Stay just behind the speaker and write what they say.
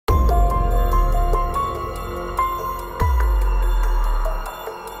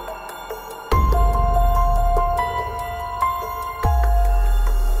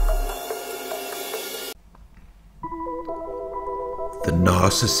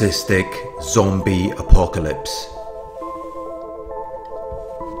Narcissistic zombie apocalypse.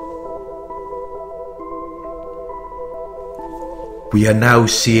 We are now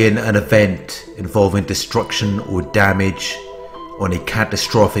seeing an event involving destruction or damage on a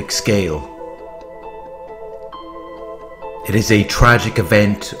catastrophic scale. It is a tragic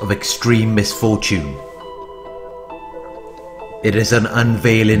event of extreme misfortune. It is an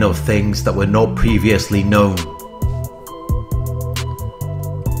unveiling of things that were not previously known.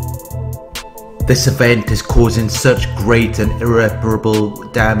 This event is causing such great and irreparable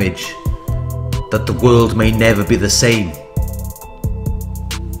damage that the world may never be the same.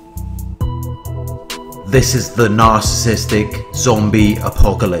 This is the narcissistic zombie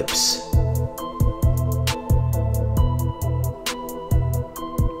apocalypse.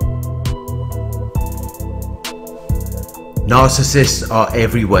 Narcissists are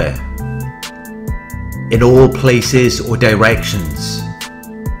everywhere, in all places or directions.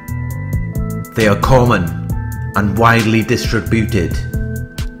 They are common and widely distributed.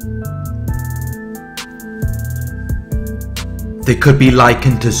 They could be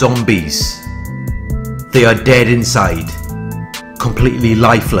likened to zombies. They are dead inside, completely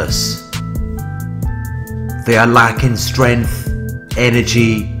lifeless. They are lacking strength,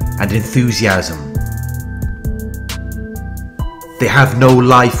 energy, and enthusiasm. They have no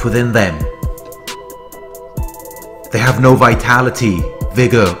life within them. They have no vitality,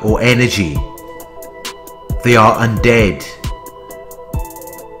 vigor, or energy. They are undead,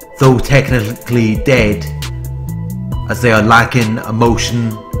 though technically dead, as they are lacking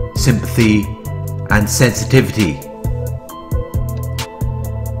emotion, sympathy, and sensitivity.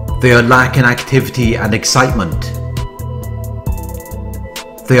 They are lacking activity and excitement.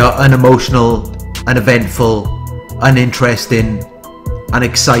 They are unemotional, uneventful, uninteresting,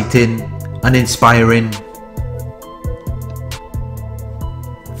 unexciting, uninspiring.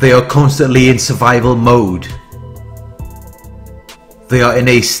 They are constantly in survival mode. They are in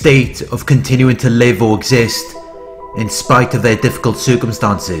a state of continuing to live or exist in spite of their difficult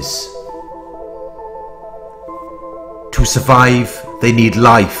circumstances. To survive, they need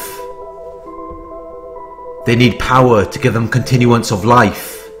life. They need power to give them continuance of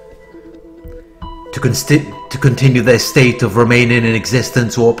life. To continue their state of remaining in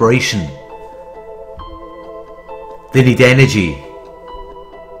existence or operation. They need energy.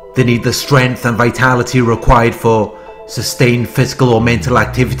 They need the strength and vitality required for sustained physical or mental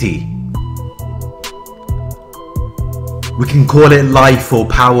activity. We can call it life or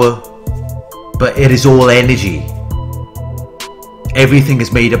power, but it is all energy. Everything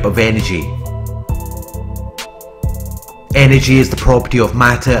is made up of energy. Energy is the property of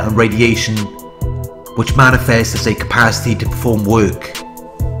matter and radiation, which manifests as a capacity to perform work.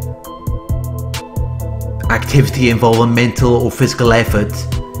 Activity involving mental or physical effort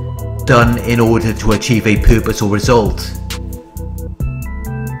done in order to achieve a purpose or result.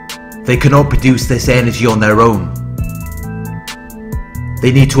 They cannot produce this energy on their own.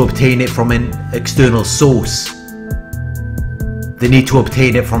 They need to obtain it from an external source. They need to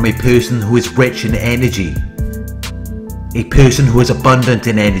obtain it from a person who is rich in energy, a person who is abundant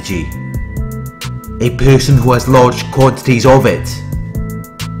in energy, a person who has large quantities of it.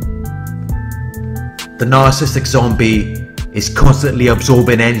 The narcissistic zombie is constantly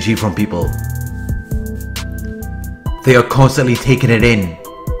absorbing energy from people. They are constantly taking it in,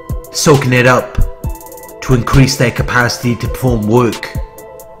 soaking it up, to increase their capacity to perform work,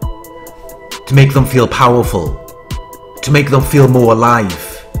 to make them feel powerful, to make them feel more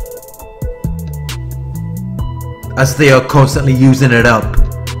alive. As they are constantly using it up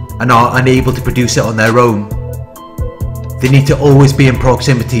and are unable to produce it on their own, they need to always be in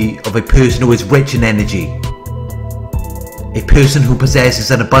proximity of a person who is rich in energy, a person who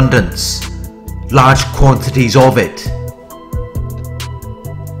possesses an abundance, large quantities of it.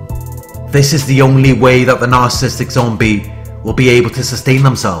 This is the only way that the narcissistic zombie will be able to sustain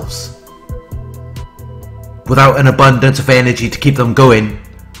themselves. Without an abundance of energy to keep them going,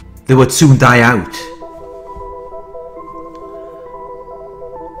 they would soon die out.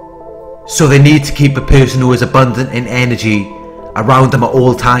 So they need to keep a person who is abundant in energy around them at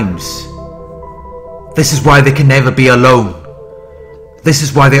all times. This is why they can never be alone. This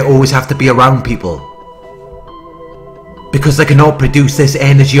is why they always have to be around people. Because they cannot produce this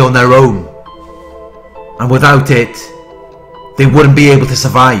energy on their own. And without it, they wouldn't be able to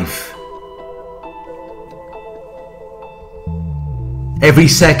survive. Every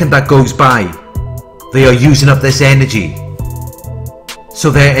second that goes by, they are using up this energy.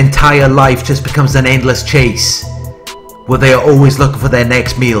 So their entire life just becomes an endless chase, where they are always looking for their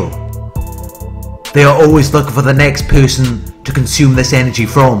next meal. They are always looking for the next person to consume this energy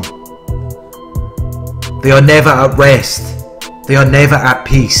from. They are never at rest. They are never at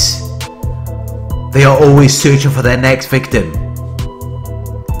peace. They are always searching for their next victim.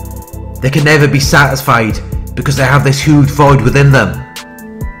 They can never be satisfied because they have this huge void within them.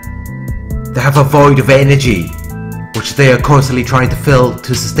 They have a void of energy which they are constantly trying to fill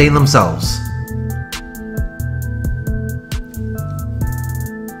to sustain themselves.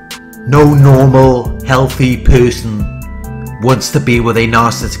 No normal, healthy person wants to be with a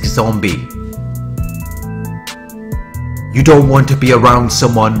narcissistic zombie. You don't want to be around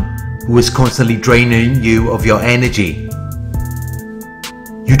someone who is constantly draining you of your energy.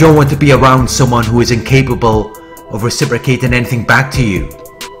 You don't want to be around someone who is incapable of reciprocating anything back to you.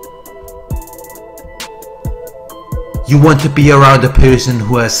 You want to be around a person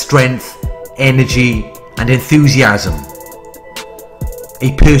who has strength, energy, and enthusiasm.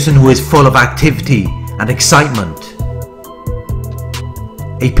 A person who is full of activity and excitement.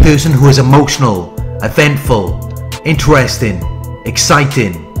 A person who is emotional, eventful, interesting,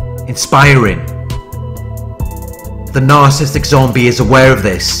 exciting, inspiring. The narcissistic zombie is aware of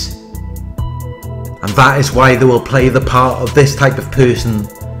this, and that is why they will play the part of this type of person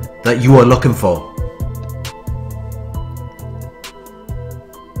that you are looking for.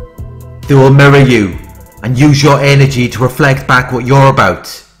 They will mirror you and use your energy to reflect back what you're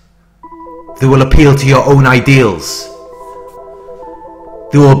about. They will appeal to your own ideals.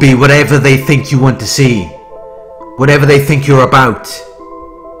 They will be whatever they think you want to see, whatever they think you're about.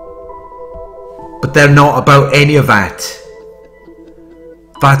 But they're not about any of that.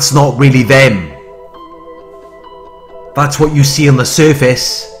 That's not really them. That's what you see on the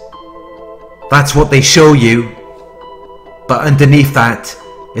surface. That's what they show you. But underneath that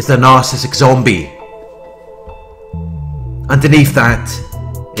is the narcissistic zombie. Underneath that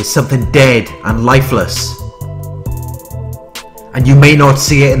is something dead and lifeless. And you may not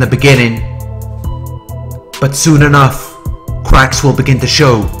see it in the beginning, but soon enough, cracks will begin to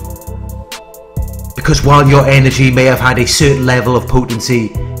show. Because while your energy may have had a certain level of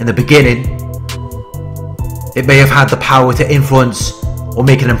potency in the beginning, it may have had the power to influence or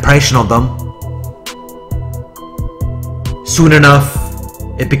make an impression on them. Soon enough,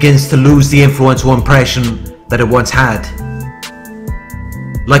 it begins to lose the influence or impression that it once had.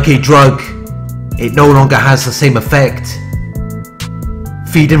 Like a drug, it no longer has the same effect.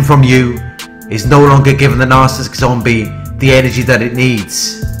 Feeding from you is no longer giving the narcissistic zombie the energy that it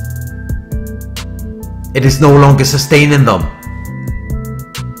needs. It is no longer sustaining them.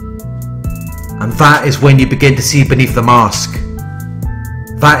 And that is when you begin to see beneath the mask.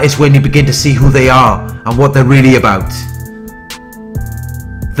 That is when you begin to see who they are and what they're really about.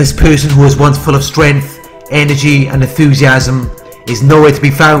 This person who was once full of strength, energy and enthusiasm is nowhere to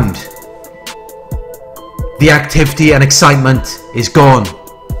be found. The activity and excitement is gone.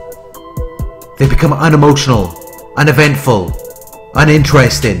 They become unemotional, uneventful,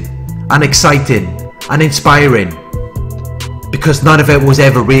 uninteresting, unexciting, uninspiring, because none of it was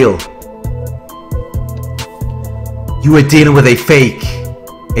ever real. You are dealing with a fake,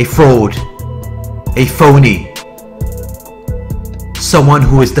 a fraud, a phony, someone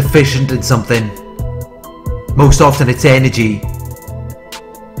who is deficient in something, most often it's energy,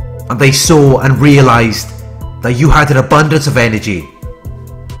 and they saw and realized that you had an abundance of energy.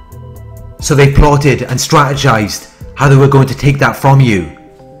 So they plotted and strategized how they were going to take that from you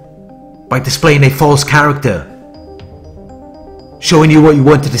by displaying a false character, showing you what you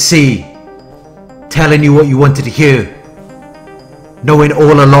wanted to see, telling you what you wanted to hear, knowing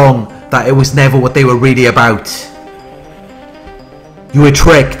all along that it was never what they were really about. You were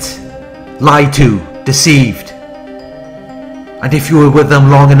tricked, lied to, deceived, and if you were with them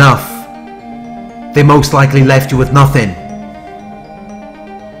long enough, they most likely left you with nothing.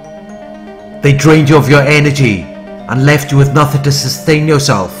 They drained you of your energy and left you with nothing to sustain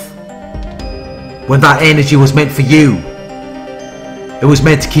yourself. When that energy was meant for you, it was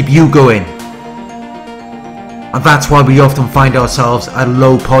meant to keep you going. And that's why we often find ourselves at a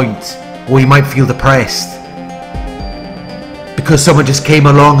low point where we might feel depressed. Because someone just came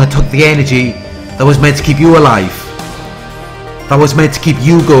along and took the energy that was meant to keep you alive. That was meant to keep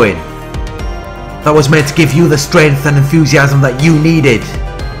you going. That was meant to give you the strength and enthusiasm that you needed.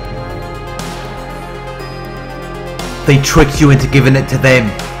 They tricked you into giving it to them.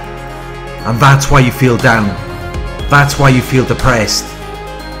 And that's why you feel down. That's why you feel depressed.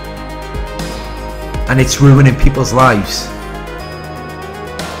 And it's ruining people's lives.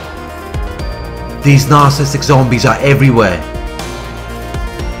 These narcissistic zombies are everywhere,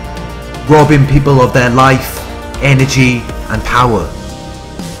 robbing people of their life, energy and power.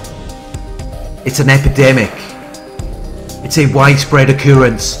 It's an epidemic. It's a widespread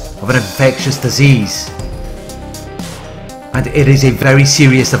occurrence of an infectious disease, and it is a very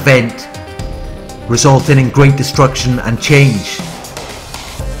serious event, resulting in great destruction and change.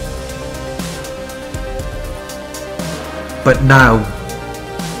 But now,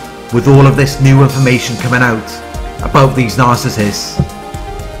 with all of this new information coming out about these narcissists,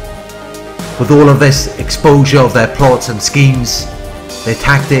 with all of this exposure of their plots and schemes, their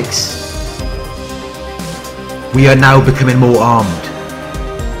tactics, we are now becoming more armed,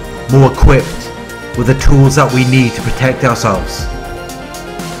 more equipped with the tools that we need to protect ourselves.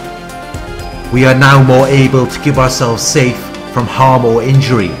 We are now more able to keep ourselves safe from harm or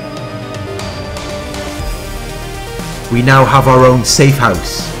injury. We now have our own safe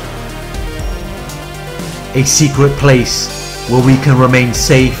house, a secret place where we can remain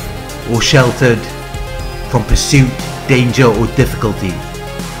safe or sheltered from pursuit, danger or difficulty.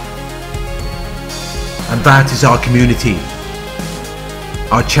 And that is our community,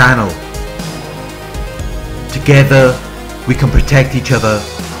 our channel. Together we can protect each other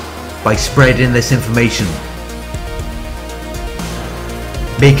by spreading this information,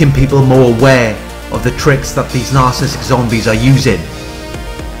 making people more aware of the tricks that these narcissistic zombies are using.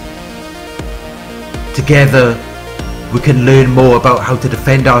 Together we can learn more about how to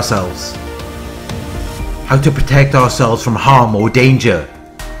defend ourselves, how to protect ourselves from harm or danger.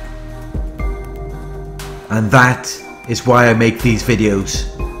 And that is why I make these videos.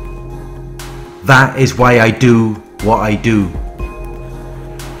 That is why I do what I do.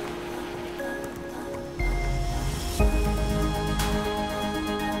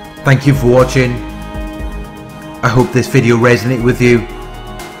 Thank you for watching. I hope this video resonated with you.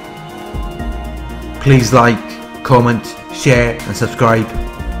 Please like, comment, share and subscribe.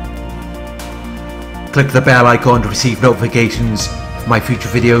 Click the bell icon to receive notifications for my future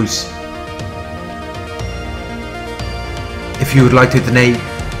videos. If you would like to donate,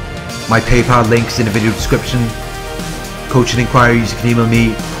 my PayPal link is in the video description. Coaching inquiries, you can email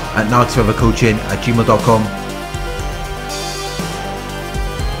me at narcsurvivorcoaching@gmail.com.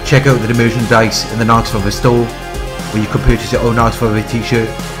 Check out the merchandise in the Narc Survivor store, where you can purchase your own Narc Survivor t-shirt,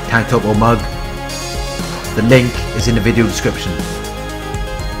 tank top or mug. The link is in the video description.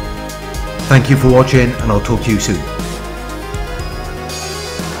 Thank you for watching, and I'll talk to you soon.